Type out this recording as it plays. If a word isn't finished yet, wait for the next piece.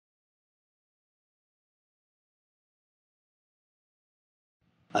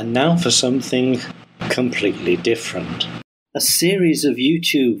And now for something completely different. A series of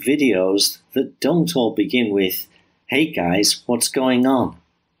YouTube videos that don't all begin with, "Hey guys, what's going on?"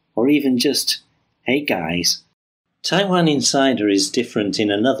 Or even just, "Hey guys." Taiwan Insider is different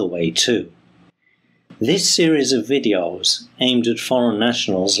in another way too. This series of videos, aimed at foreign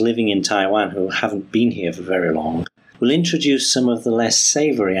nationals living in Taiwan who haven't been here for very long, will introduce some of the less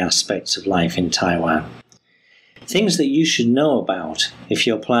savoury aspects of life in Taiwan. Things that you should know about if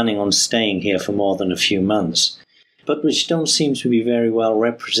you're planning on staying here for more than a few months, but which don't seem to be very well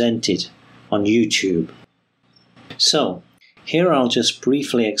represented on YouTube. So, here I'll just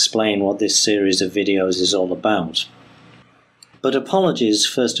briefly explain what this series of videos is all about. But apologies,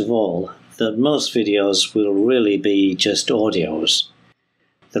 first of all, that most videos will really be just audios.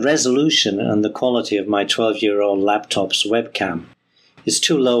 The resolution and the quality of my 12-year-old laptop's webcam is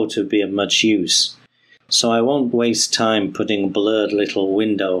too low to be of much use, so I won't waste time putting a blurred little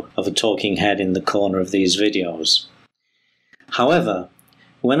window of a talking head in the corner of these videos. However,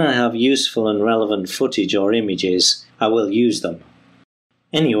 when I have useful and relevant footage or images, I will use them.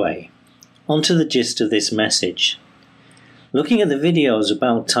 Anyway, on to the gist of this message. Looking at the videos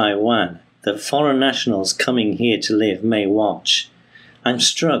about Taiwan that foreign nationals coming here to live may watch, I'm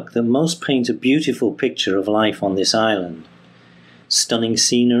struck that most paint a beautiful picture of life on this island. Stunning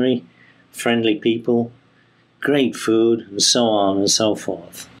scenery, friendly people, great food, and so on and so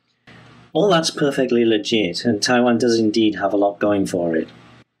forth. All that's perfectly legit, and Taiwan does indeed have a lot going for it.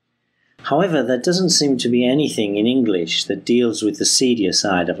 However, there doesn't seem to be anything in English that deals with the seedier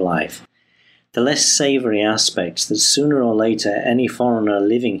side of life, the less savoury aspects that sooner or later any foreigner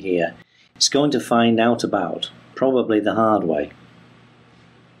living here is going to find out about, probably the hard way.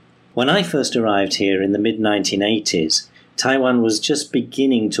 When I first arrived here in the mid-1980s, Taiwan was just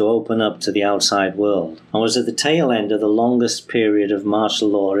beginning to open up to the outside world and was at the tail end of the longest period of martial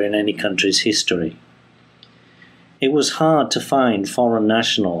law in any country's history. It was hard to find foreign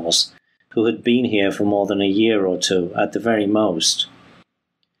nationals who had been here for more than a year or two at the very most.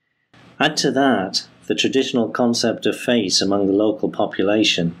 Add to that the traditional concept of face among the local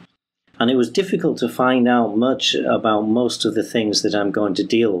population, and it was difficult to find out much about most of the things that I'm going to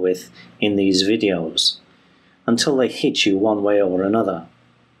deal with in these videos, until they hit you one way or another.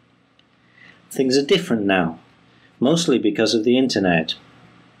 Things are different now, mostly because of the internet.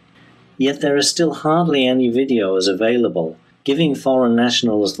 Yet there are still hardly any videos available giving foreign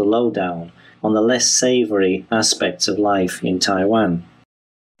nationals the lowdown on the less savoury aspects of life in Taiwan.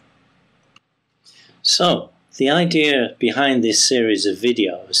 So, the idea behind this series of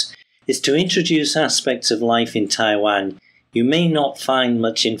videos is to introduce aspects of life in Taiwan you may not find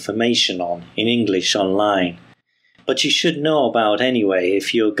much information on in English online, but you should know about anyway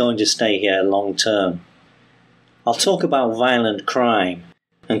if you're going to stay here long term. I'll talk about violent crime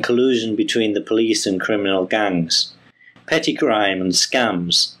and collusion between the police and criminal gangs, petty crime and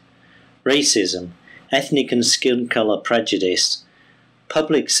scams, racism, ethnic and skin colour prejudice,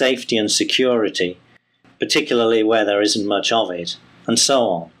 public safety and security, particularly where there isn't much of it, and so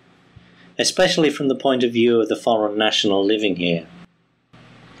on, especially from the point of view of the foreign national living here.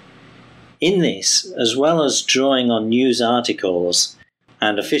 In this, as well as drawing on news articles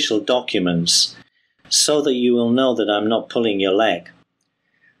and official documents, so that you will know that I'm not pulling your leg,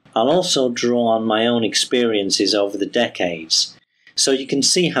 I'll also draw on my own experiences over the decades, so you can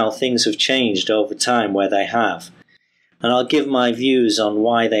see how things have changed over time where they have, and I'll give my views on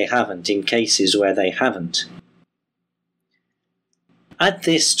why they haven't in cases where they haven't. Add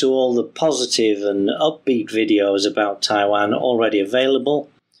this to all the positive and upbeat videos about Taiwan already available,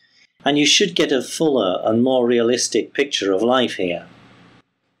 and you should get a fuller and more realistic picture of life here.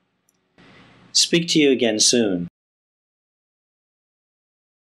 Speak to you again soon.